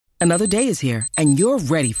Another day is here, and you're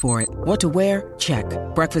ready for it. What to wear? Check.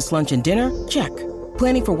 Breakfast, lunch, and dinner? Check.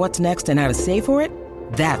 Planning for what's next and how to save for it?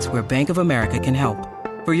 That's where Bank of America can help.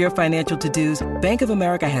 For your financial to-dos, Bank of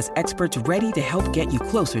America has experts ready to help get you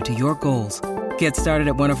closer to your goals. Get started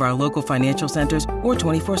at one of our local financial centers or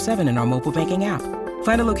 24/7 in our mobile banking app.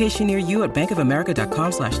 Find a location near you at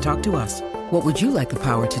bankofamerica.com/talktous. What would you like the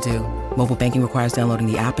power to do? Mobile banking requires downloading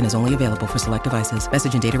the app and is only available for select devices.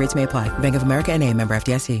 Message and data rates may apply. Bank of America N.A., member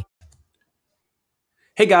FDIC.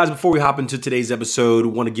 Hey guys, before we hop into today's episode, I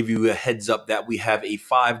want to give you a heads up that we have a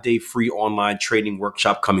 5-day free online trading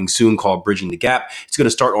workshop coming soon called Bridging the Gap. It's going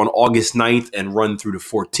to start on August 9th and run through the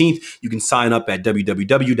 14th. You can sign up at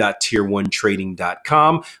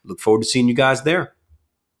www.tier1trading.com. Look forward to seeing you guys there.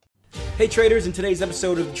 Hey traders, in today's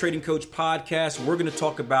episode of the Trading Coach Podcast, we're going to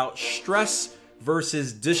talk about stress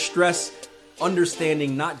versus distress,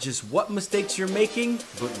 understanding not just what mistakes you're making,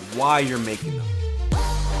 but why you're making them.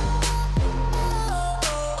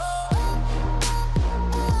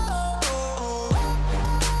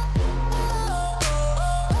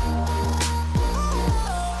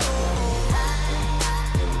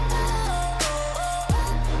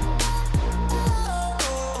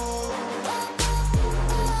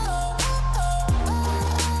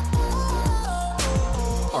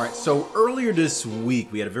 So earlier this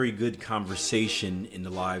week, we had a very good conversation in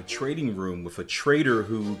the live trading room with a trader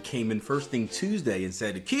who came in first thing Tuesday and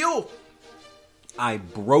said, Akil, I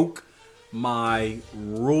broke my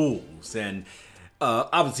rules. And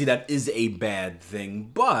obviously that is a bad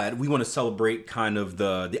thing, but we want to celebrate kind of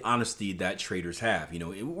the honesty that traders have. You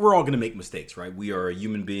know, we're all going to make mistakes, right? We are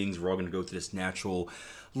human beings. We're all going to go through this natural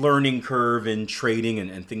learning curve in trading,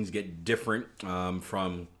 and things get different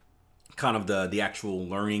from kind of the actual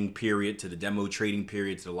learning period to the demo trading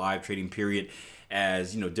period to the live trading period,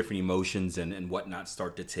 as you know, different emotions and whatnot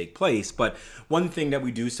start to take place. But one thing that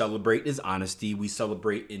we do celebrate is honesty. We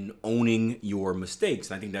celebrate in owning your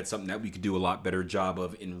mistakes. And I think that's something that we could do a lot better job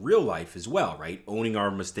of in real life as well, right? Owning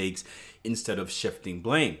our mistakes instead of shifting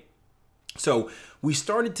blame. So we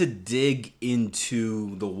started to dig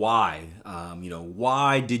into the why.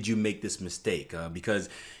 Why did you make this mistake? Because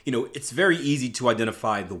it's very easy to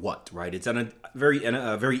identify the what, right? It's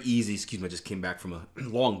very easy. Excuse me, I just came back from a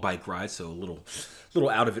long bike ride, so a little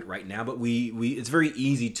out of it right now. But it's very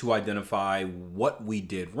easy to identify what we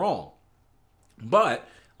did wrong. But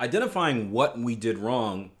identifying what we did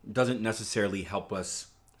wrong doesn't necessarily help us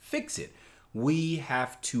fix it. We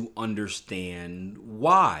have to understand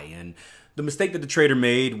why. And the mistake that the trader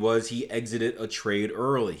made was he exited a trade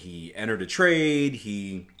early. He entered a trade.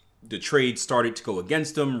 The trade started to go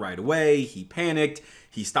against him right away. He panicked.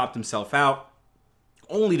 He stopped himself out,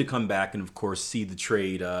 only to come back and, of course, see the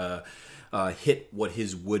trade hit what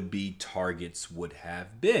his would-be targets would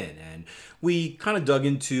have been. And we kind of dug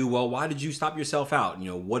into, well, why did you stop yourself out?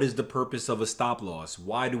 What is the purpose of a stop loss?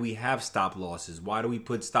 Why do we have stop losses? Why do we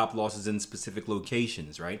put stop losses in specific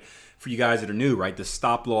locations, right? For you guys that are new, right, the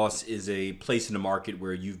stop loss is a place in the market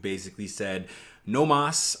where you've basically said, no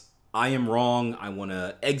mas, I am wrong. I want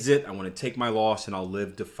to exit. I want to take my loss, and I'll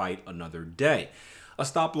live to fight another day. A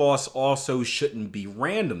stop loss also shouldn't be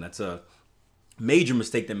random. That's a major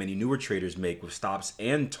mistake that many newer traders make with stops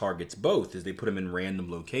and targets both, is they put them in random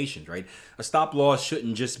locations, right? A stop loss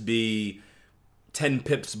shouldn't just be 10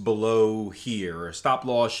 pips below here, or a stop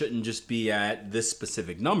loss shouldn't just be at this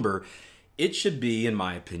specific number. It should be, in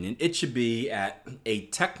my opinion, it should be at a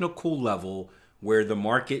technical level where the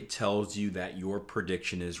market tells you that your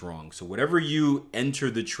prediction is wrong. So whatever you enter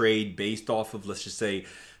the trade based off of, let's just say,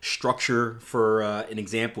 structure, for an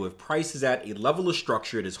example, if price is at a level of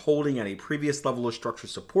structure, it is holding at a previous level of structure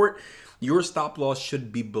support, your stop loss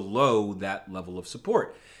should be below that level of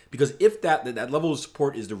support. Because if that level of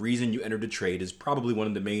support is the reason you entered the trade, is probably one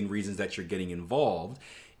of the main reasons that you're getting involved.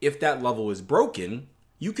 If that level is broken,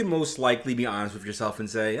 you can most likely be honest with yourself and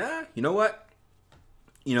say, you know what?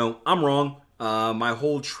 I'm wrong. My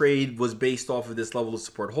whole trade was based off of this level of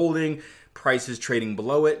support holding. Price is trading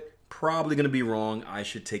below it. Probably going to be wrong. I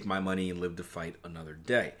should take my money and live to fight another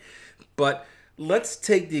day. But let's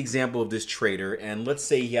take the example of this trader, and let's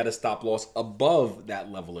say he had a stop loss above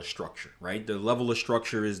that level of structure, right? The level of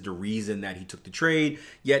structure is the reason that he took the trade,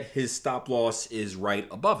 yet his stop loss is right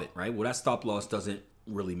above it, right? Well, that stop loss doesn't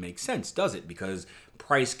really make sense, does it? Because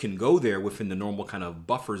price can go there within the normal kind of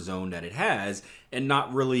buffer zone that it has and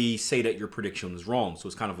not really say that your prediction was wrong. So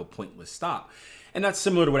it's kind of a pointless stop. And that's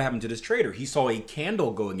similar to what happened to this trader. He saw a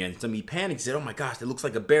candle go against him. He panicked, said, oh my gosh, that looks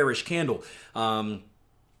like a bearish candle.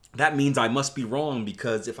 That means I must be wrong,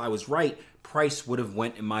 because if I was right, price would have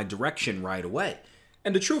went in my direction right away.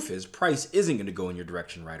 And the truth is, price isn't going to go in your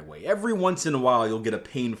direction right away. Every once in a while, you'll get a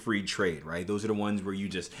pain-free trade, right? Those are the ones where you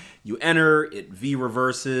enter, it V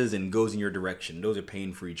reverses and goes in your direction. Those are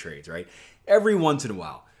pain-free trades, right? Every once in a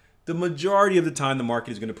while. The majority of the time, the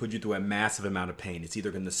market is going to put you through a massive amount of pain. It's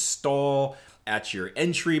either going to stall at your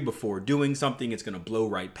entry before doing something. It's going to blow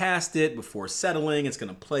right past it before settling. It's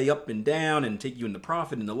going to play up and down and take you in the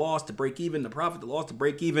profit and the loss to break even, the profit, the loss to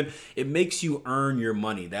break even. It makes you earn your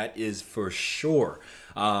money. That is for sure.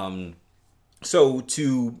 So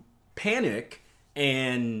to panic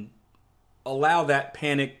and allow that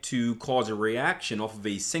panic to cause a reaction off of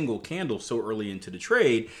a single candle so early into the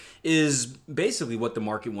trade is basically what the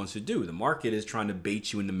market wants to do. The market is trying to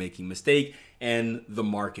bait you into making a mistake, and the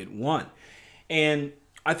market won. And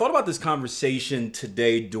I thought about this conversation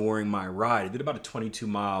today during my ride. I did about a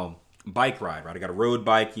 22-mile bike ride, right? I got a road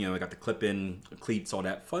bike, I got the clip-in cleats, all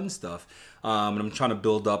that fun stuff. And I'm trying to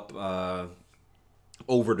build up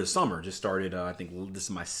over the summer. Just started, I think this is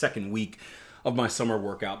my second week of my summer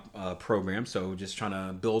workout program. So just trying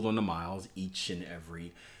to build on the miles each and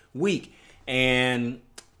every week. And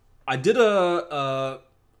I did a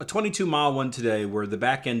 22-mile one today where the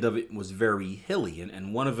back end of it was very hilly.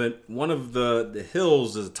 And one of the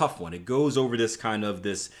hills is a tough one. It goes over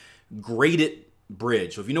this graded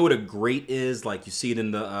bridge. So if you know what a grate is, like you see it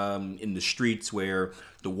in the streets where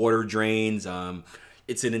the water drains,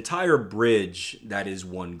 it's an entire bridge that is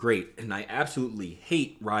one grate. And I absolutely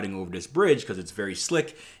hate riding over this bridge because it's very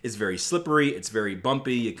slick, it's very slippery, it's very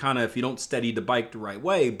bumpy. You if you don't steady the bike the right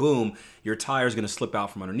way, boom, your tire is going to slip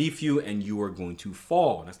out from underneath you and you are going to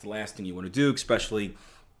fall. And that's the last thing you want to do, especially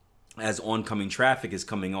as oncoming traffic is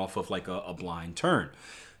coming off of like a blind turn.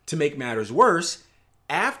 To make matters worse,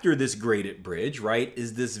 after this graded bridge, right,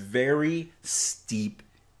 is this very steep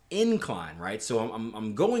incline, right? So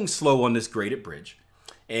I'm going slow on this graded bridge,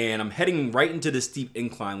 and I'm heading right into this steep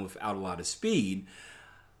incline without a lot of speed.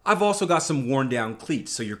 I've also got some worn down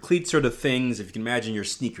cleats. So your cleats are the things, if you can imagine your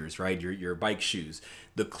sneakers, right? Your bike shoes.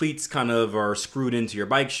 The cleats kind of are screwed into your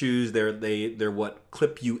bike shoes. They're what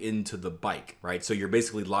clip you into the bike, right? So you're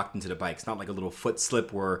basically locked into the bike. It's not like a little foot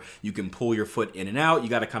slip where you can pull your foot in and out. You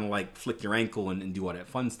got to kind of like flick your ankle and do all that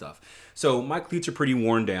fun stuff. So my cleats are pretty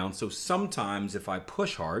worn down. So sometimes if I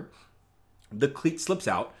push hard, the cleat slips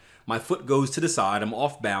out. My foot goes to the side, I'm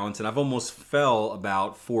off balance, and I've almost fell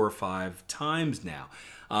about 4 or 5 times now.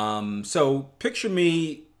 So picture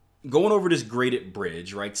me going over this graded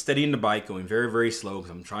bridge, right? Steadying the bike, going very, very slow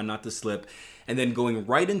because I'm trying not to slip, and then going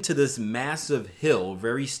right into this massive hill,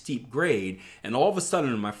 very steep grade, and all of a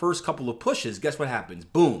sudden in my first couple of pushes, guess what happens?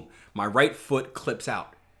 Boom, my right foot clips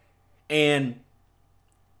out. And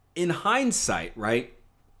in hindsight, right,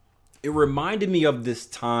 it reminded me of this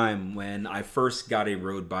time when I first got a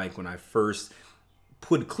road bike, when I first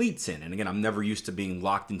put cleats in. And again, I'm never used to being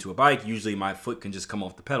locked into a bike. Usually my foot can just come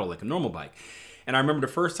off the pedal like a normal bike. And I remember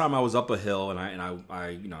the first time I was up a hill and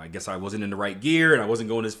I guess I wasn't in the right gear and I wasn't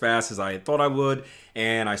going as fast as I thought I would.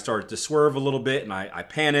 And I started to swerve a little bit and I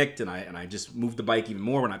panicked and I just moved the bike even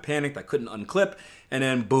more. When I panicked, I couldn't unclip. And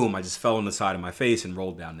then boom, I just fell on the side of my face and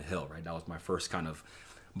rolled down the hill, right? That was my first kind of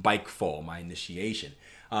bike fall, my initiation.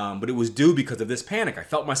 But it was due because of this panic. I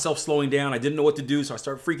felt myself slowing down. I didn't know what to do, so I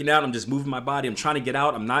started freaking out. I'm just moving my body. I'm trying to get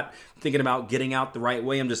out. I'm not thinking about getting out the right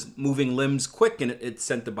way. I'm just moving limbs quick, and it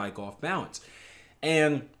sent the bike off balance.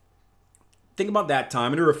 And think about that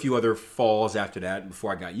time, and there were a few other falls after that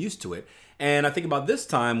before I got used to it. And I think about this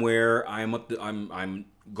time where I'm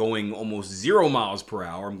going almost 0 miles per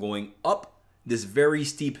hour. I'm going up this very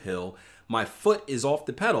steep hill. My foot is off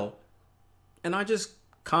the pedal, and I just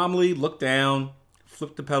calmly look down,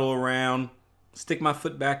 flip the pedal around, stick my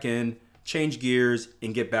foot back in, change gears,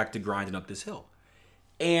 and get back to grinding up this hill.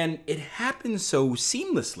 And it happened so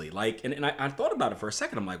seamlessly. And I thought about it for a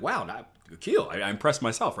second. I'm like, wow, Akil, I impressed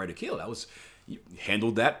myself, right? Akil, you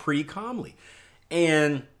handled that pretty calmly.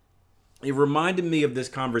 And it reminded me of this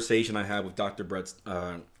conversation I had with Dr. Brett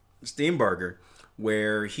Steenbarger,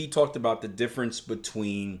 where he talked about the difference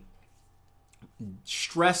between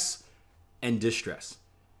stress and distress,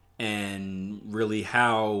 and really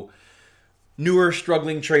how newer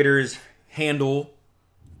struggling traders handle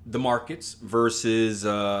the markets versus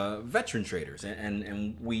veteran traders.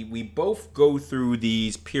 And we both go through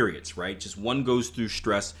these periods, right? Just one goes through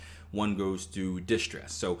stress, one goes through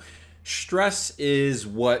distress. So stress is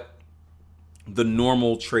what the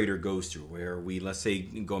normal trader goes through, where let's say,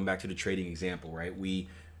 going back to the trading example, right? We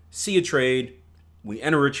see a trade, we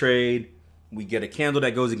enter a trade, we get a candle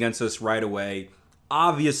that goes against us right away.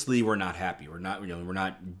 Obviously, we're not happy. We're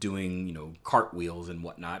not doing, cartwheels and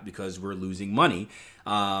whatnot because we're losing money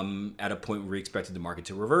at a point where we expected the market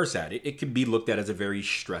to reverse at. It could be looked at as a very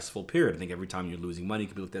stressful period. I think every time you're losing money, it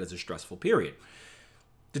could be looked at as a stressful period.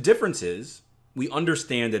 The difference is we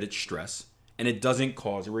understand that it's stress and it doesn't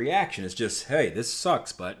cause a reaction. It's just, hey, this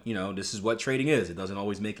sucks, but this is what trading is. It doesn't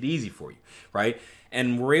always make it easy for you, right?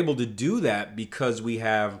 And we're able to do that because we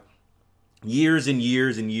have years and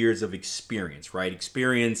years and years of experience, right?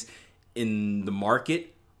 Experience in the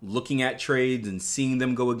market, looking at trades and seeing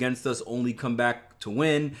them go against us, only come back to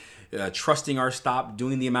win, trusting our stop,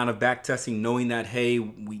 doing the amount of back testing, knowing that, hey,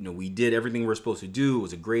 we did everything we're supposed to do. It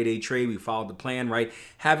was a grade A trade. We followed the plan, right?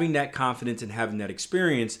 Having that confidence and having that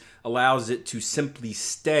experience allows it to simply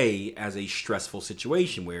stay as a stressful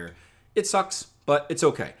situation where it sucks, but it's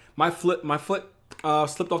okay. My foot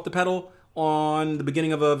slipped off the pedal on the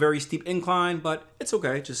beginning of a very steep incline, but it's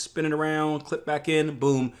okay. Just spin it around, clip back in,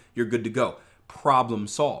 boom, you're good to go. Problem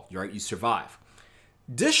solved, right? You survive.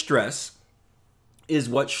 Distress is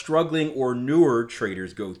what struggling or newer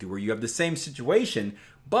traders go through, where you have the same situation,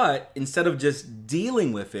 but instead of just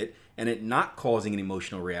dealing with it and it not causing an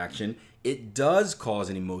emotional reaction, it does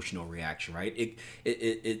cause an emotional reaction, right?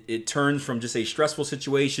 It turns from just a stressful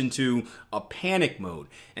situation to a panic mode.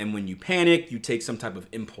 And when you panic, you take some type of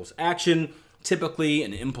impulse action. Typically,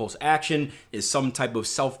 an impulse action is some type of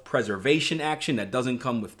self-preservation action that doesn't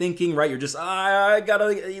come with thinking, right? You're just, I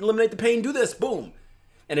gotta eliminate the pain, do this, boom.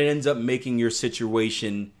 And it ends up making your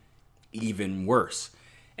situation even worse.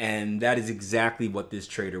 And that is exactly what this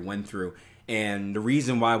trader went through. And the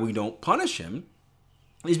reason why we don't punish him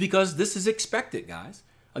is because this is expected, guys.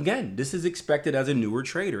 Again, this is expected as a newer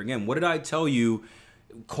trader. Again, what did I tell you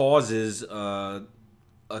causes a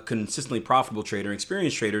consistently profitable trader,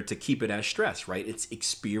 experienced trader, to keep it as stress, right? It's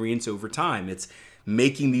experience over time. It's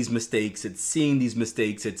making these mistakes. It's seeing these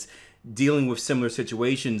mistakes. It's dealing with similar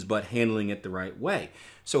situations, but handling it the right way.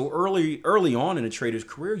 So early on in a trader's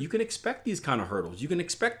career, you can expect these kind of hurdles. You can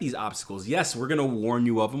expect these obstacles. Yes, we're going to warn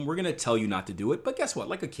you of them. We're going to tell you not to do it. But guess what?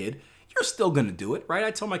 Like a kid, you're still going to do it, right?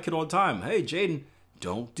 I tell my kid all the time, hey, Jaden,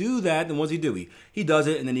 don't do that. Then what does he do? He does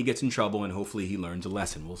it, and then he gets in trouble, and hopefully he learns a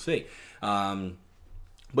lesson. We'll see.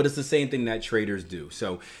 But it's the same thing that traders do.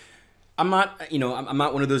 So I'm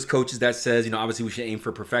not one of those coaches that says, obviously we should aim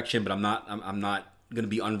for perfection, but I'm not going to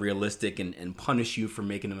be unrealistic and punish you for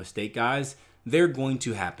making a mistake, guys. They're going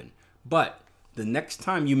to happen. But the next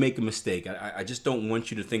time you make a mistake, I just don't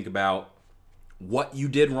want you to think about what you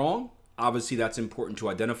did wrong. Obviously, that's important to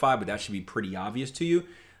identify, but that should be pretty obvious to you.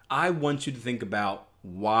 I want you to think about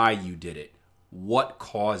why you did it, what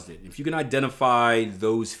caused it. If you can identify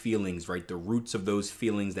those feelings, right, the roots of those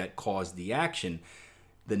feelings that caused the action,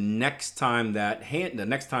 the next time that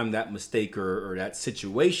mistake or that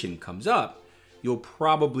situation comes up, you'll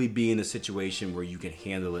probably be in a situation where you can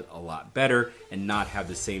handle it a lot better and not have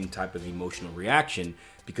the same type of emotional reaction,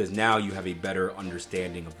 because now you have a better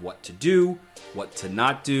understanding of what to do, what to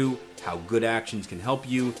not do, how good actions can help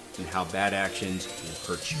you, and how bad actions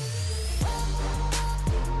will hurt you.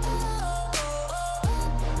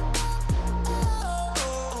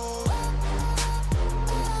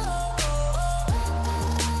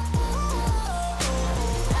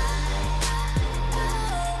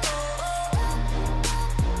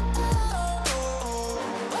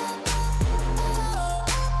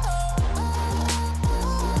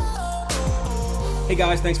 Hey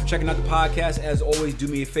guys, thanks for checking out the podcast. As always, do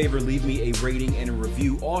me a favor, leave me a rating and a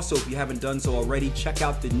review. Also, if you haven't done so already, check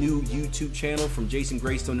out the new YouTube channel from Jason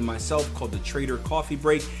Greystone and myself called The Trader Coffee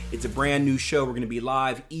Break. It's a brand new show. We're going to be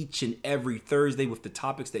live each and every Thursday with the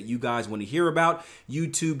topics that you guys want to hear about.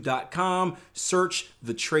 YouTube.com, search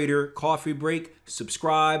The Trader Coffee Break,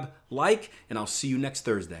 subscribe, like, and I'll see you next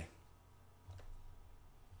Thursday.